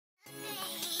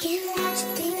Everybody,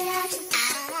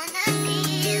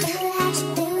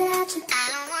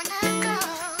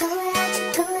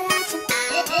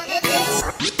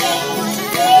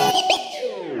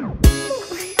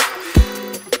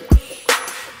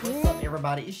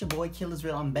 it's your boy Killer's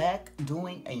Real. I'm back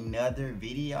doing another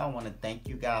video. I want to thank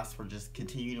you guys for just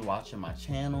continuing watching my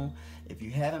channel. If you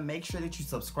haven't, make sure that you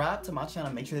subscribe to my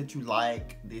channel. Make sure that you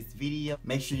like this video.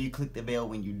 Make sure you click the bell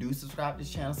when you do subscribe to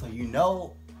this channel so you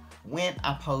know when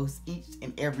I post each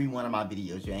and every one of my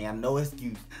videos. You ain't got no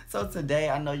excuse. So today,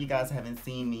 I know you guys haven't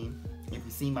seen me. If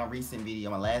you've seen my recent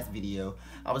video, my last video,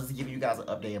 I was just giving you guys an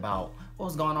update about what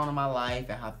was going on in my life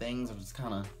and how things are just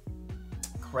kind of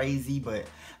crazy, but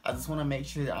I just want to make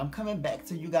sure that I'm coming back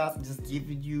to you guys and just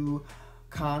giving you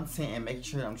content and making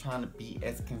sure that I'm trying to be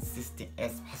as consistent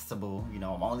as possible. You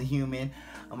know, I'm only human,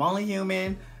 and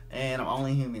I'm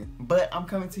only human, but I'm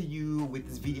coming to you with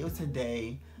this video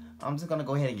today. I'm just gonna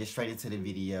go ahead and get straight into the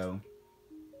video.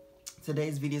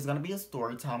 Today's video is gonna be a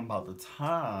story time about the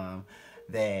time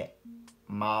that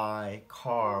my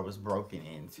car was broken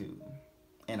into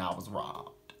and I was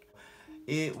robbed.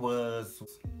 It was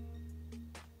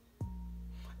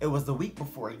the week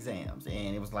before exams,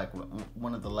 and it was like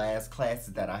one of the last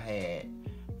classes that I had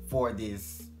for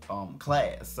this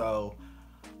class. So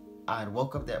I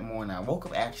woke up that morning. I woke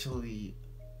up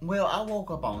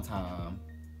on time,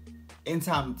 in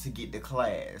time to get to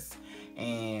class.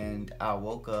 And I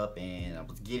woke up and I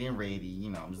was getting ready. You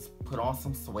know, I'm just put on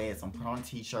some sweats. I'm put on a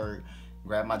t-shirt,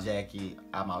 grab my jacket.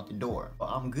 I'm out the door.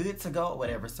 I'm good to go,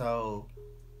 whatever. So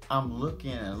I'm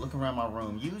looking around my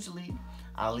room. Usually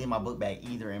I leave my book bag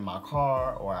either in my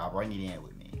car or I bring it in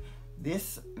with me.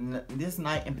 This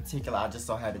night in particular, I just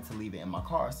so happened to leave it in my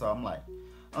car. So I'm like,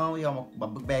 oh yeah, my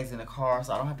book bag's in the car,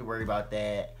 so I don't have to worry about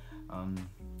that. I'm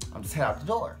just head out the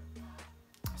door.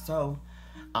 So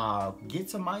I get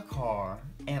to my car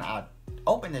and I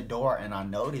open the door and I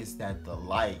notice that the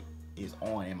light is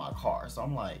on in my car. So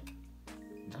I'm like,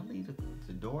 did I leave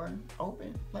the door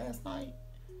open last night?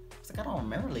 It's like, I don't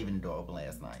remember leaving the door open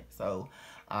last night. So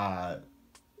I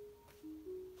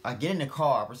get in the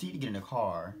car, I proceed to get in the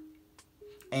car,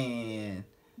 and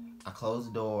I close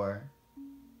the door,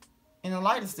 and the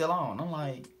light is still on. I'm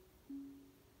like,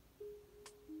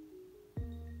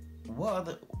 what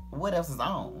else is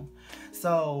on?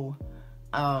 So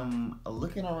I'm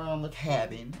looking around the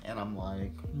cabin, and I'm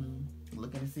like,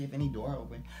 looking to see if any door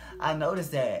open. I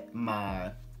noticed that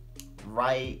my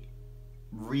right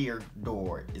rear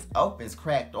door is open, it's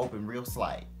cracked open real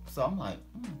slight. So I'm like,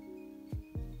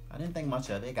 I didn't think much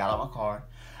of it. Got out of my car.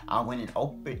 I went in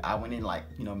like,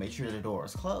 you know, make sure the door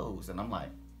is closed. And I'm like,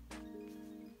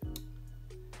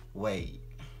 wait.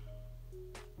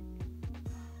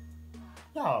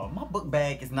 Y'all, my book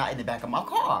bag is not in the back of my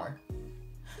car.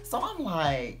 So I'm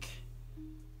like,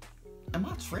 am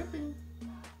I tripping?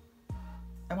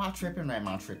 Am I tripping or am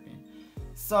I tripping?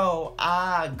 So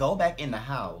I go back in the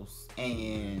house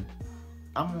and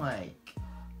I'm like,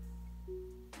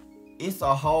 it's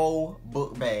a whole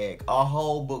book bag. How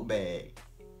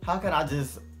can I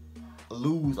just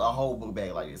lose a whole book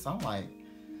bag like this? I'm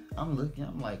looking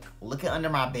under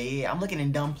my bed. I'm looking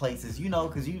in dumb places, you know,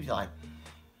 because you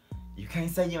can't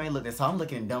say you ain't looking. So I'm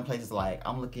looking in dumb places, like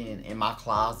I'm looking in my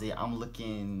closet. I'm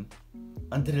looking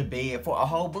under the bed for a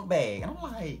whole book bag. And I'm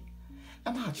like,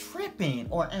 am I tripping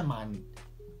or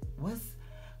what's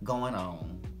going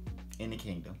on in the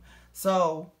kingdom?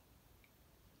 So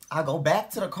I go back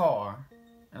to the car,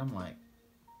 and I'm like,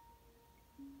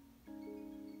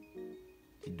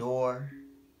 the door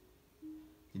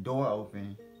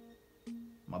open,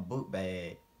 my book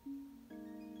bag,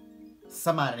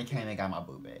 somebody came and got my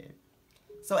book bag.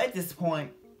 So at this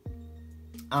point,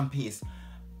 I'm pissed.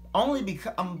 Only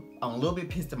because I'm a little bit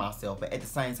pissed at myself, but at the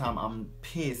same time, I'm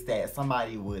pissed that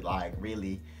somebody would like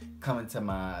really come into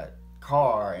my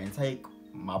car and take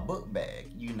my book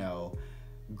bag, you know.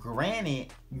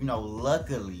 Granted, you know,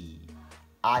 luckily,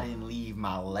 I didn't leave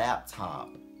my laptop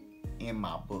in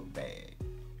my book bag.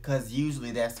 Because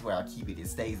usually that's where I keep it. It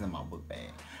stays in my book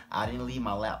bag. I didn't leave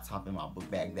my laptop in my book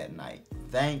bag that night.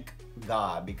 Thank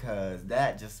God, because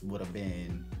that just would have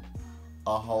been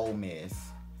a whole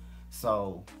mess.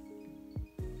 So,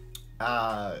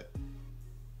 you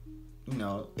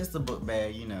know, it's a book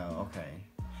bag, you know, okay.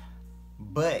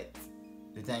 But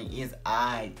the thing is,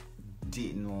 I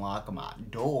didn't lock my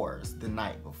doors the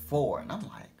night before, and I'm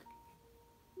like,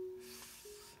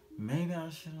 maybe I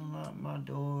should have locked my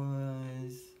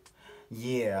doors.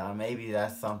 Yeah, maybe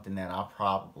that's something that I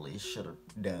probably should have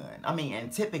done. I mean,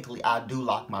 and typically I do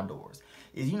lock my doors.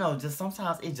 is, you know, just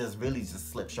sometimes it just really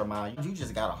just slips your mind. You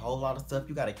just got a whole lot of stuff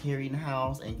you got to carry in the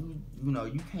house, and you know,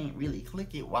 you can't really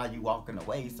click it while you walking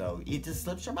away, so it just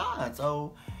slips your mind.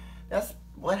 So that's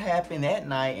what happened that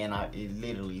night, and it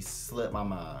literally slipped my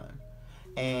mind.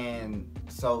 And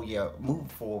so yeah, moving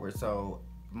forward, so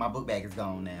my book bag is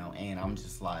gone now, and I'm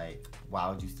just like, why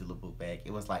would you steal a book bag?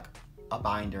 It was like a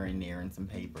binder in there and some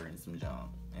paper and some junk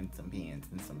and some pens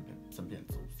and some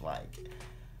pencils. Like,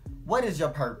 what is your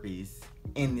purpose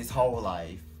in this whole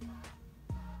life?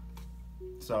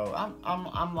 So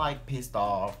I'm like pissed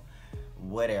off.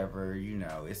 Whatever, you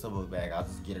know, it's a book bag. I'll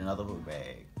just get another book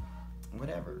bag.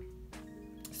 Whatever.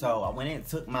 So I went in and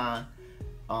took my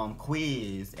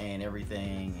quiz and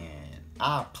everything, and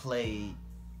I played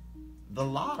the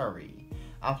lottery.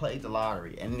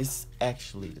 And this is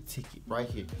actually the ticket right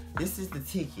here. This is the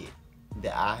ticket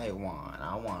that I had won.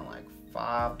 I won like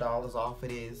 $5 off of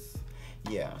this.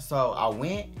 Yeah, so I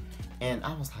went and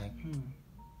I was like,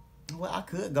 well, I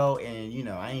could go and, you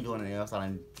know, I ain't doing anything else.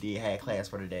 I had class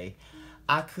for the day.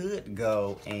 I could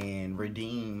go and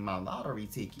redeem my lottery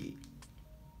ticket.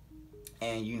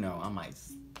 And, you know, I might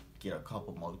get a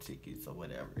couple more tickets or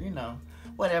whatever, you know,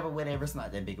 whatever, it's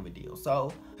not that big of a deal.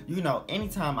 So, you know,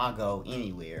 anytime I go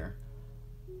anywhere,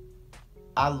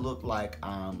 I look like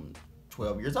I'm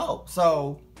 12 years old.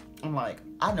 So I'm like,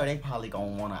 I know they probably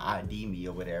gonna want to ID me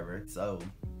or whatever. So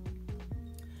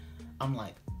I'm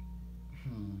like,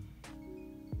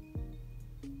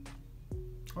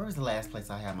 where was the last place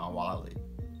I had my wallet?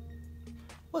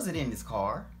 Was it in this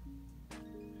car?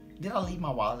 Did I leave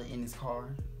my wallet in this car?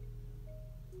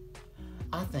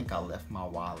 I think I left my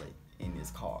wallet in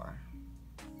this car.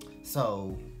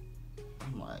 So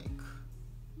I'm like,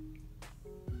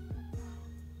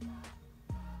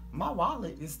 my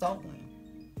wallet is stolen.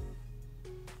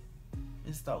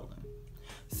 It's stolen.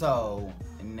 So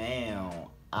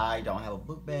now I don't have a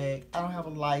book bag. I don't have a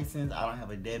license. I don't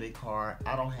have a debit card.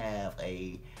 I don't have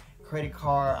a credit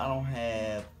card. I don't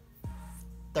have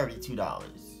 $32.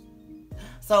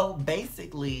 So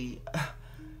basically,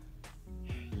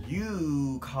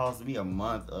 you caused me a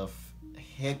month of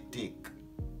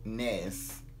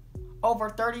hecticness over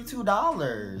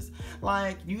 $32.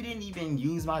 Like, you didn't even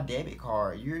use my debit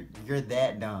card. You're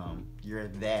that dumb. You're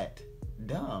that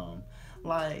dumb.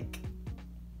 Like,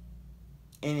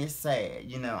 and it's sad,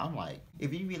 you know. I'm like,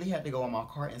 if you really had to go on my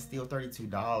card and steal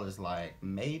 $32, like,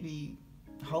 maybe,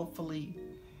 hopefully,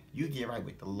 you get right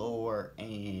with the Lord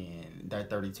and that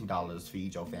 $32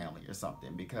 feed your family or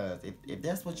something. Because if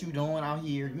that's what you're doing out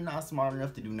here, you're not smart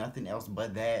enough to do nothing else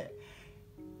but that,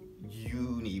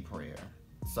 you need prayer.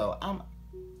 So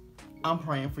I'm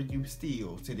praying for you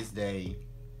still to this day.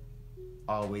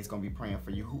 Always gonna be praying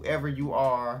for you, whoever you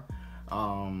are.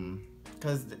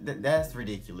 Cause that's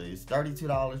ridiculous.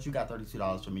 $32, you got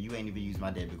 $32 from me. You ain't even used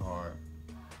my debit card.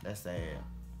 That's sad.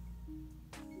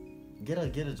 Get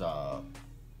a job.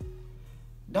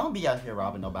 Don't be out here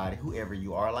robbing nobody, whoever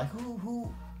you are. Like,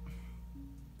 who?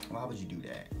 Why would you do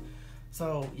that?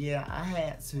 So, yeah, I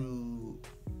had to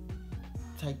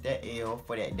take that L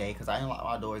for that day because I didn't lock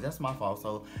my doors. That's my fault.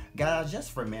 So, guys,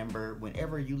 just remember,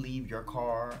 whenever you leave your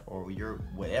car or your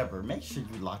whatever, make sure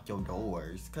you lock your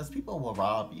doors because people will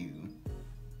rob you.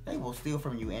 They will steal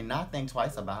from you and not think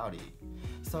twice about it.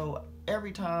 So,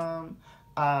 every time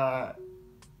I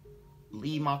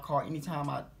leave my car, anytime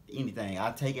I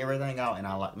take everything out and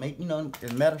I like make, you know,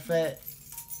 as a matter of fact,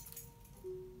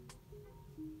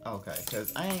 okay,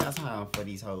 because I ain't got time for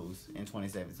these hoes in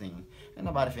 2017. Ain't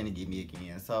nobody finna get me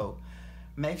again. So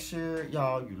make sure,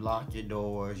 y'all, you lock your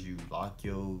doors,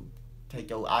 take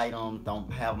your items, don't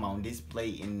have them on display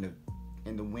in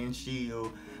the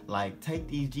windshield. Like, take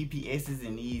these GPSs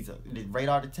and these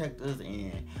radar detectors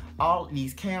and all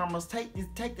these cameras, take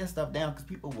that stuff down because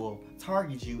people will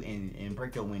target you and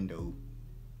break your window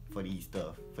for this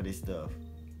stuff.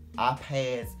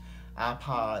 iPads,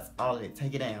 iPods, all of it.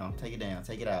 Take it down, take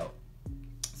it out.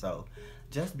 So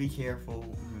just be careful,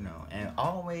 you know, and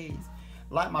always,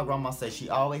 like my grandma said, she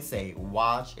always say,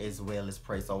 watch as well as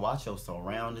pray. So watch your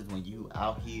surroundings when you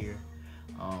out here.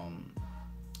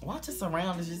 Watch your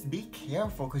surroundings. Just be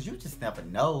careful because you just never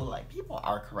know. Like, people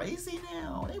are crazy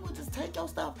now. They will just take your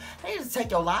stuff. They just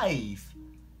take your life,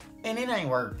 and it ain't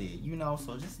worth it, you know.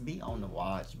 So just be on the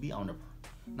watch. Be on the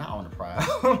not on the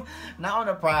prowl, not on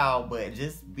the prowl, but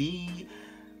just be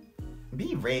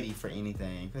ready for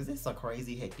anything because it's a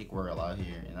crazy, hectic world out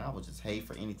here, and I would just hate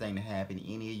for anything to happen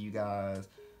to any of you guys.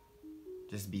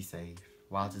 Just be safe.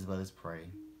 Watch as well as pray.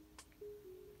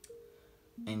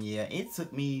 And yeah, it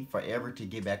took me forever to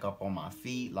get back up on my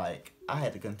feet. Like, I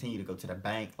had to continue to go to the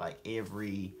bank like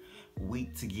every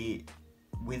week to get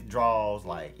withdrawals,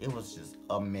 like it was just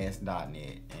a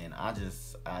mess.net, and I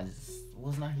just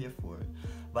was not here for it.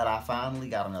 But I finally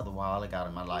got another wallet,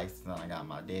 got my license, and I got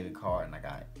my debit card, and I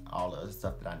got all the other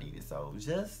stuff that I needed. So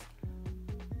just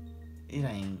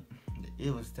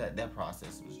it was that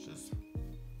process was just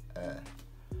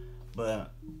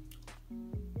but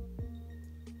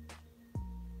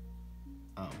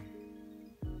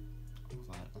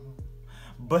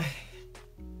but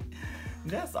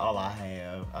that's all I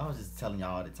have. I was just telling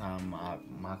y'all at the time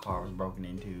my car was broken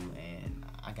into and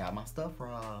I got my stuff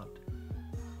robbed.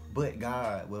 But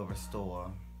God will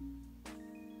restore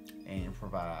and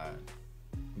provide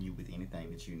you with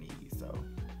anything that you need. So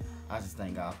I just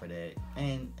thank God for that.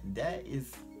 And that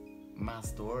is my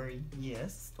story.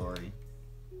 Yes, story.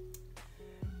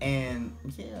 And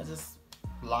yeah, just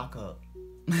lock up.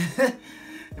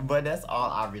 But that's all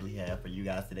I really have for you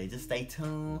guys today. Just stay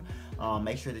tuned.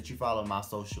 Make sure that you follow my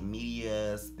social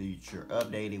medias, that you're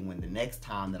updated when the next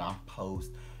time that I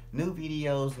post new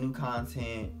videos, new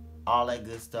content, all that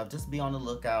good stuff. Just be on the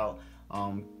lookout.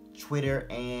 Twitter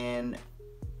and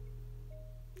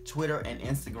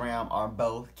Instagram are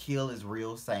both Kill Is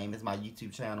Real, same as my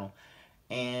YouTube channel.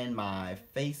 And my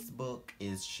Facebook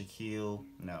is Shaquille.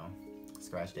 No,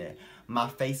 scratch that. My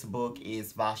Facebook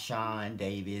is Vashawn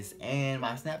Davis, and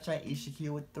my Snapchat is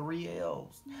Shaquille with 3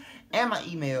 L's. And my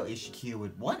email is Shaquille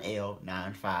with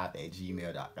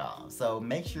 1L95@gmail.com. So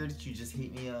make sure that you just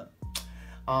hit me up.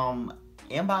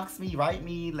 Inbox me, write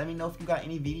me, let me know if you got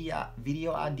any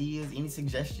video ideas, any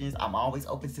suggestions. I'm always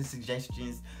open to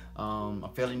suggestions. I'm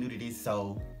fairly new to this,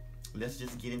 so let's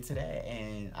just get into that,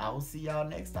 and I will see y'all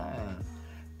next time.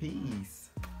 Peace.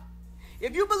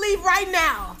 If you believe right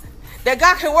now that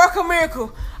God can work a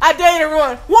miracle, I dare you to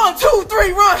run. 1, 2,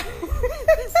 3, run.